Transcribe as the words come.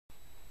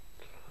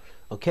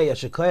Okay,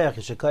 Yashikoyach.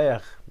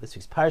 This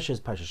week's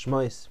Parshas,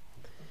 Shemos.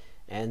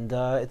 And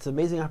it's an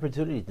amazing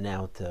opportunity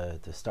now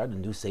to start a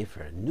new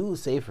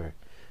sefer.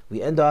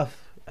 We end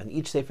off on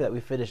each sefer that we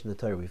finish in the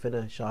Torah. We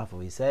finish off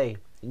and we say,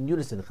 in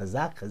unison,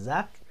 Chazak,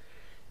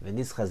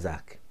 V'nis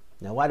Chazak.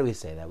 Now, why do we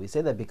say that? We say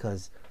that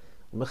because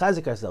we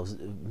mechazik ourselves,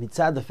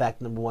 mitzad the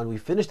fact, number one, we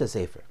finished the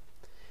sefer.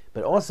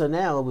 But also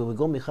now, when we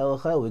go michal,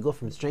 we go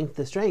from strength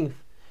to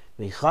strength.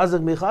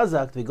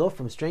 Michazak, we go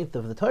from strength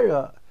of the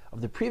Torah, of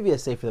the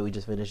previous sefer that we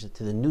just finished,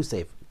 to the new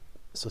sefer.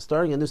 So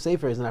starting a new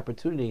sefer is an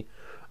opportunity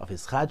of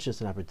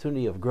hischadshus, an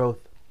opportunity of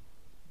growth.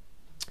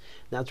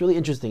 Now it's really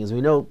interesting, as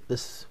we know,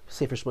 this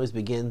sefer Shemos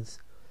begins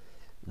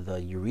the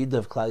Yerida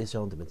of Klal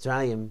Yisrael into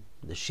Mitzrayim,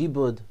 the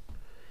Shibud,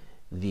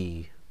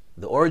 the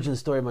origin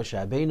story of Moshe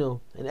Rabbeinu,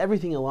 and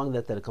everything along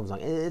that it comes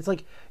along. And it's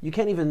like you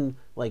can't even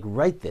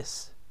write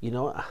this.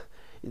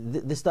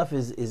 This stuff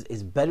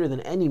is better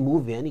than any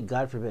movie, any,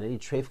 God forbid, any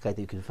treifkeit that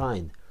you can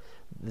find.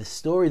 The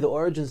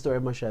origin story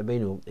of Moshe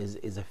Rabbeinu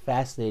is a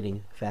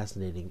fascinating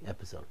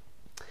episode.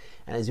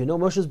 And as you know,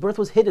 Moshe's birth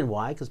was hidden.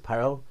 Why? Because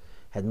Paro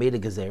had made a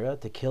gezerah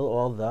to kill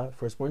all the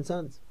firstborn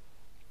sons.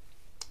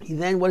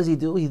 What does he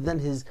do? He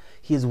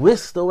is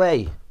whisked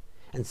away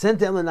and sent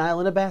down the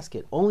Nile in a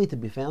basket, only to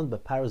be found by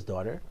Paro's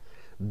daughter,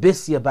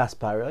 Bisya Bas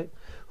Paro,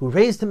 who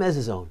raised him as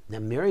his own. Now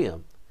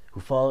Miriam,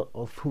 who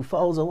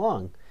follows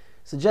along,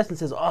 suggests and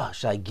says,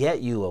 should I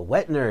get you a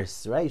wet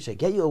nurse, right? Should I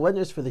get you a wet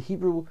nurse from the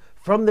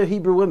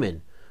Hebrew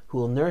women who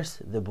will nurse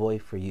the boy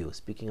for you?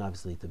 Speaking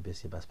obviously to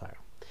Bisya Bas Paro.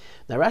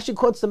 Now Rashi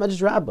quotes the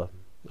Medrash Rabbah.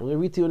 I'm going to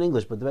read to you in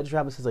English, but the Medrash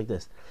Rabbah says like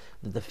this,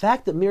 that the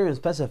fact that Miriam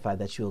specified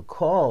that she will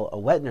call a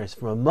wet nurse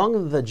from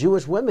among the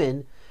Jewish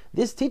women,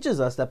 this teaches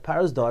us that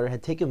Paro's daughter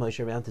had taken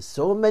Moshe around to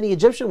so many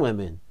Egyptian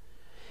women,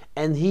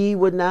 and he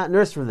would not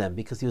nurse from them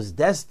because he was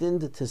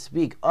destined to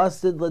speak.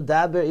 Asid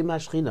l'daber im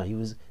Shechina. He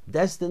was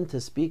destined to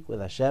speak with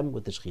Hashem,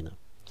 with the Shechina.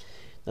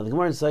 Now the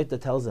Gemara in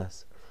Saita tells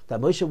us that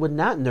Moshe would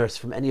not nurse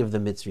from any of the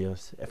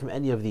Mitzrios, from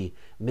any of the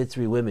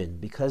Mitzri women,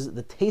 because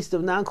the taste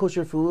of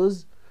non-kosher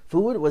food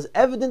was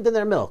evident in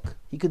their milk.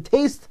 He could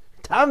taste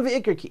tam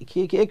v'ikr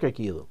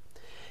kilu.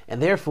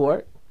 And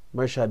therefore,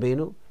 Moshe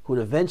Rabbeinu, who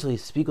would eventually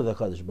speak with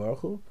HaKadosh Baruch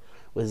Hu,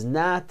 it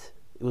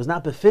was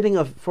not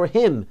befitting for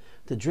him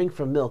to drink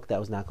from milk that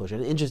was not kosher.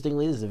 And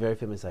interestingly, this is a very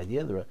famous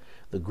idea.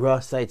 The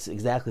Gra cites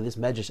exactly this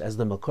medrash as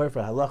the makor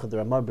for halacha the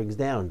Ramah brings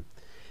down.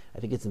 I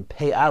think it's in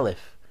Pei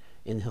Aleph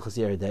in Hilchos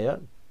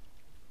Yeridea.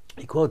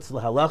 He quotes the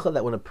halacha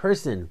that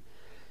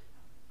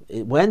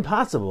when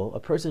possible, a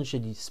person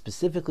should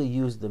specifically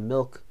use the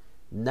milk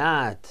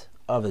not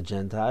of a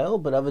Gentile,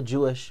 but of a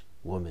Jewish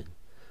woman.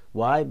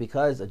 Why?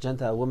 Because a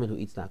Gentile woman who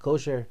eats not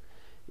kosher,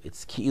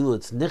 it's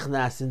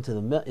nichnas into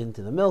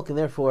the milk, and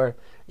therefore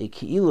a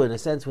ki'ilu, in a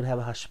sense, would have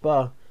a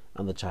hashpah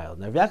on the child.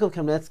 Now, Yaakov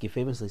Kamenetsky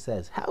famously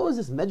says, how is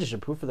this medrash a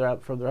proof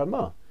from the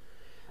Ramah?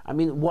 I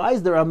mean, why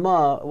is the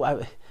Ramah,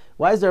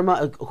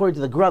 according to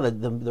the Gra,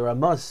 the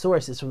Ramah's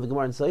source is from the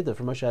Gemara in Saita,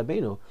 from Moshe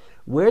Rabbeinu.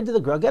 Where did the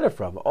Gra get it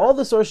from? All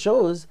the source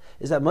shows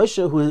is that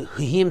Moshe, who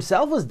he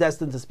himself was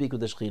destined to speak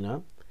with the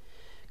Shechina,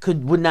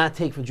 would not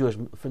take from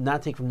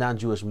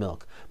non-Jewish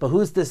milk. But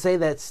who's to say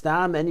that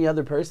Stam, any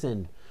other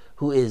person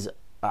who is,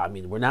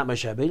 we're not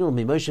Moshe Rabbeinu,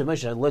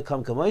 Moshe, look,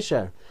 come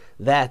Moshe,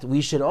 that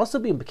we should also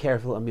be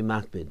careful and be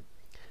makbid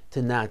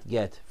to not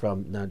get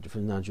from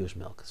non-Jewish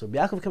milk. So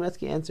Yaakov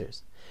Kamenetsky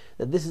answers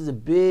that this is a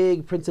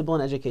big principle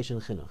in education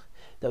and chinuch,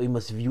 that we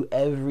must view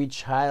every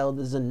child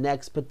as the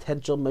next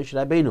potential Moshe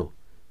Rabbeinu.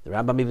 The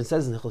Rambam even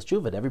says in Hilchos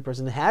Tshuva that every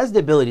person has the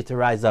ability to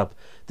rise up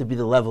to be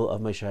the level of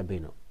Moshe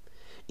Rabbeinu.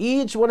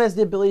 Each one has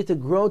the ability to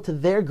grow to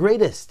their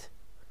greatest.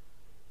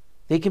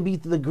 They can be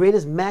the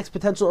greatest max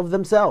potential of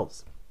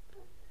themselves.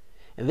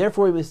 And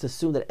therefore we must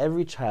assume that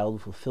every child will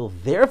fulfill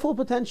their full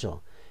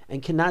potential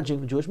and cannot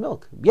drink from Jewish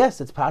milk.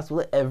 Yes, it's possible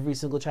that every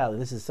single child,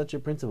 and this is such a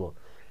principle.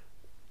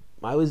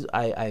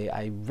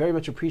 I very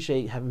much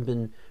appreciate having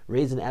been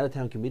raised in an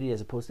out-of-town community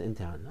as opposed to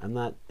in-town. I'm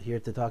not here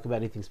to talk about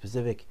anything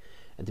specific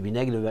and to be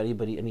negative about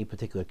any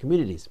particular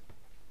communities.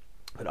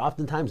 But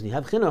oftentimes when you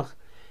have chinuch,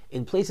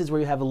 in places where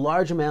you have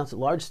large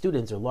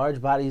students or large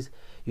bodies,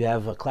 you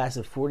have a class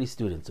of 40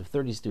 students, of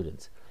 30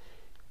 students.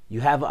 You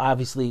have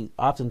obviously,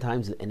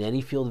 oftentimes in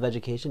any field of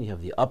education, you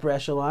have the upper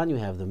echelon, you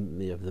have the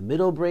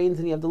middle brains,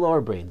 and you have the lower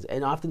brains.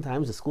 And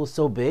oftentimes the school is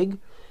so big,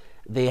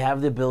 they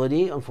have the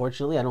ability,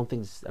 unfortunately, I don't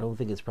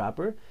think it's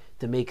proper,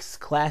 to make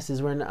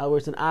classes where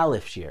it's an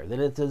Aleph share,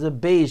 then there's a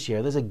Beis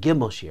share, there's a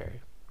Gimel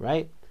share,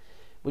 right?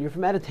 When you're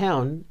from out of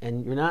town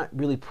and you're not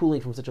really pooling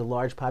from such a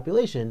large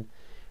population,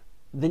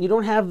 then you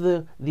don't have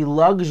the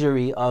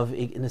luxury of,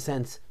 in a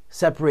sense,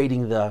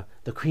 separating the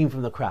cream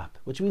from the crop,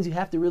 which means you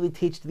have to really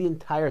teach to the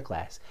entire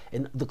class.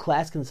 And the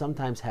class can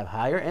sometimes have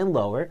higher and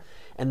lower,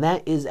 and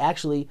that is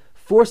actually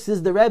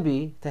forces the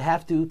Rebbe to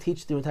have to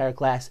teach the entire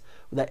class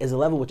that is a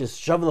level which is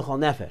shav l'chol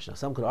nefesh. Now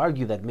some could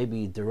argue that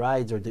maybe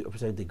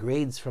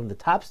degrades from the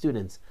top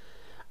students.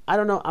 I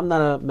don't know, I'm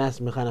not a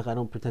master mechanech, I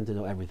don't pretend to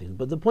know everything.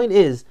 But the point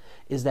is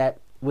that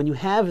when you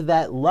have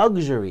that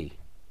luxury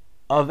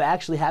of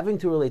actually having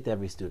to relate to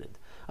every student,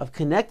 of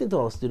connecting to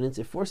all students,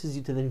 it forces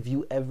you to then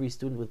view every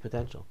student with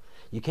potential.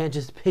 You can't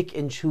just pick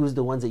and choose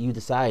the ones that you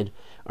decide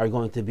are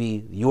going to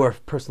be your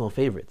personal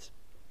favorites.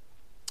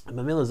 The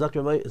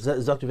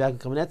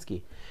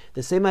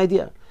same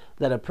idea,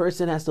 that a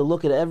person has to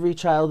look at every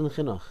child in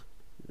chinuch,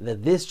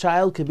 that this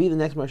child could be the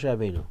next Moshe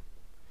Rabbeinu.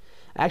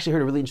 I actually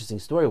heard a really interesting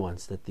story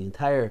once, that the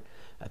entire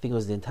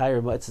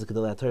Moetzes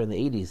Gedolei HaTorah in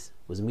the 80s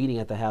was meeting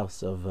at the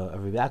house of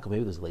Rabbi Yaakov,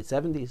 maybe it was the late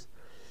 70s,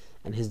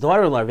 and his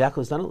daughter-in-law, Rabbi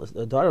Yaakov's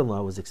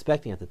daughter-in-law, was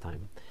expecting at the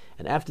time.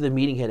 And after the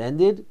meeting had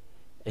ended,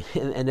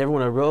 and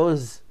everyone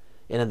arose,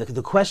 and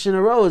the question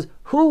arose,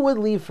 who would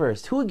leave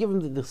first? Who would give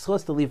him the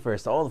schos to leave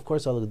first? Of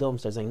course, all the Gedolim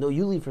started saying, no,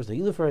 you leave first, no,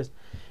 you leave first.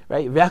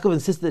 Right? Yaakov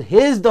insisted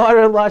his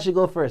daughter-in-law should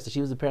go first. She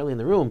was apparently in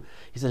the room.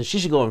 He said she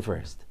should go in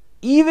first.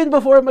 Even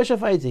before Moshe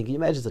Feinstein. Can you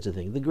imagine such a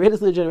thing? The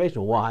greatest leader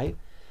generation. Why?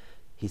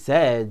 He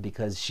said,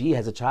 because she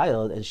has a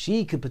child, and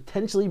she could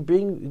potentially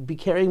be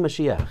carrying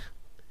Mashiach.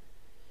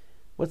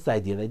 What's the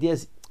idea? The idea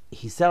is,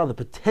 he saw the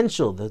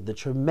potential, the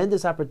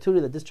tremendous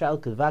opportunity that this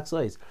child could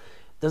vaxois.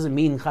 Doesn't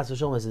mean chas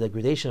v'sholom as a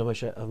degradation of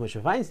Moshe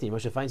Feinstein.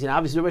 Moshe Feinstein,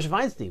 obviously Moshe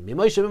Feinstein.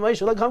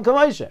 Moshe, like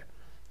Moshe.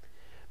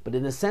 But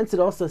in a sense, it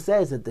also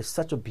says that there's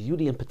such a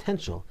beauty and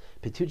potential.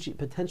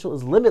 Potential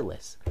is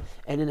limitless.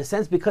 And in a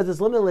sense, because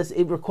it's limitless,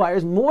 it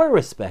requires more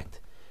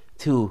respect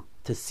to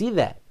see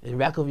that. And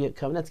Yaakov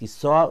Kamenetsky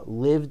saw,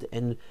 lived,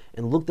 and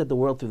looked at the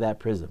world through that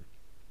prism.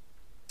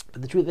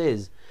 But the truth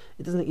is,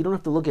 you don't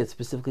have to look at it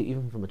specifically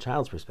even from a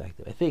child's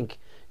perspective. I think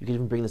you can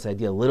even bring this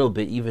idea a little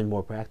bit even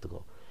more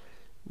practical.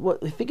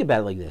 Think about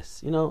it like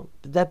this.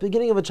 That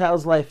beginning of a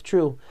child's life,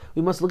 true,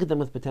 we must look at them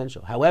with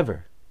potential.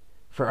 However,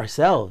 for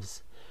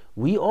ourselves,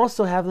 we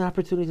also have an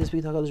opportunity to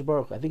speak to HaKadosh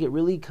Baruch Hu. I think it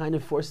really kind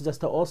of forces us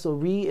to also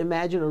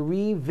reimagine or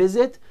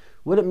revisit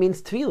what it means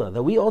tefillah,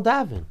 that we all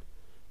daven.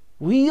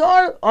 We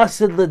are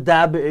asid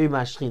l'daber im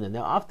Shechina.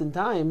 Now,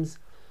 oftentimes,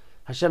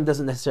 Hashem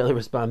doesn't necessarily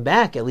respond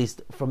back, at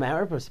least from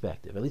our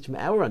perspective, at least from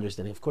our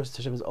understanding. Of course,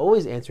 Hashem is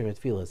always answering our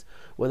tefillahs,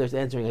 whether it's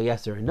answering a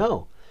yes or a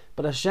no.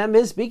 But Hashem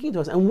is speaking to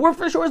us, and we're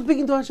for sure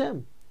speaking to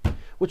Hashem.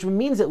 Which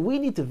means that we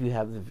need to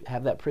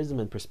have that prism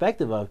and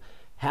perspective of,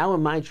 how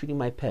am I treating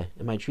my peh?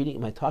 Am I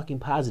talking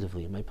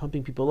positively? Am I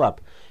pumping people up?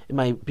 Am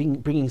I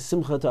bringing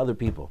simcha to other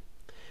people?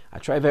 I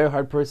try very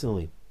hard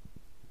personally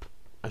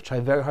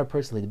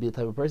to be the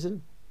type of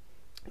person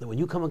that when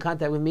you come in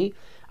contact with me,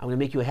 I'm going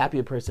to make you a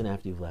happier person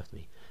after you've left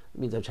me. It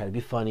means I try to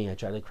be funny, I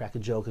try to crack a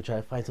joke, I try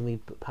to find something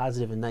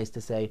positive and nice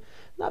to say,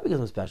 not because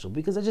I'm special,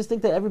 because I just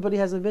think that everybody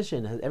has a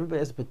vision, everybody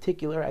has a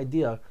particular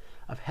idea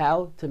of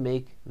how to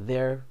make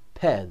their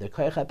peh, their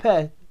koyach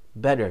peh,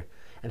 better,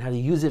 and how to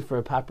use it for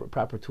a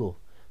proper tool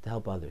to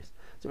help others.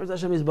 So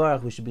Hashem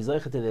Yisbarach, we should be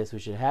zeicha to this, we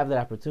should have that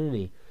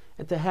opportunity,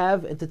 and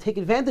to take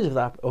advantage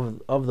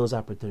of those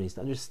opportunities,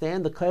 to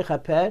understand the koyach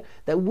hapeh,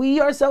 that we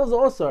ourselves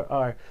also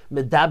are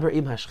medaber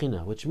im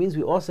hashchina, which means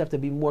we also have to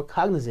be more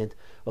cognizant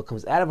what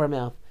comes out of our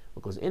mouth,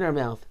 what goes in our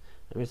mouth.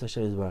 And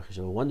Hashem Yisbarach,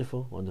 have a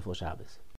wonderful, wonderful Shabbos.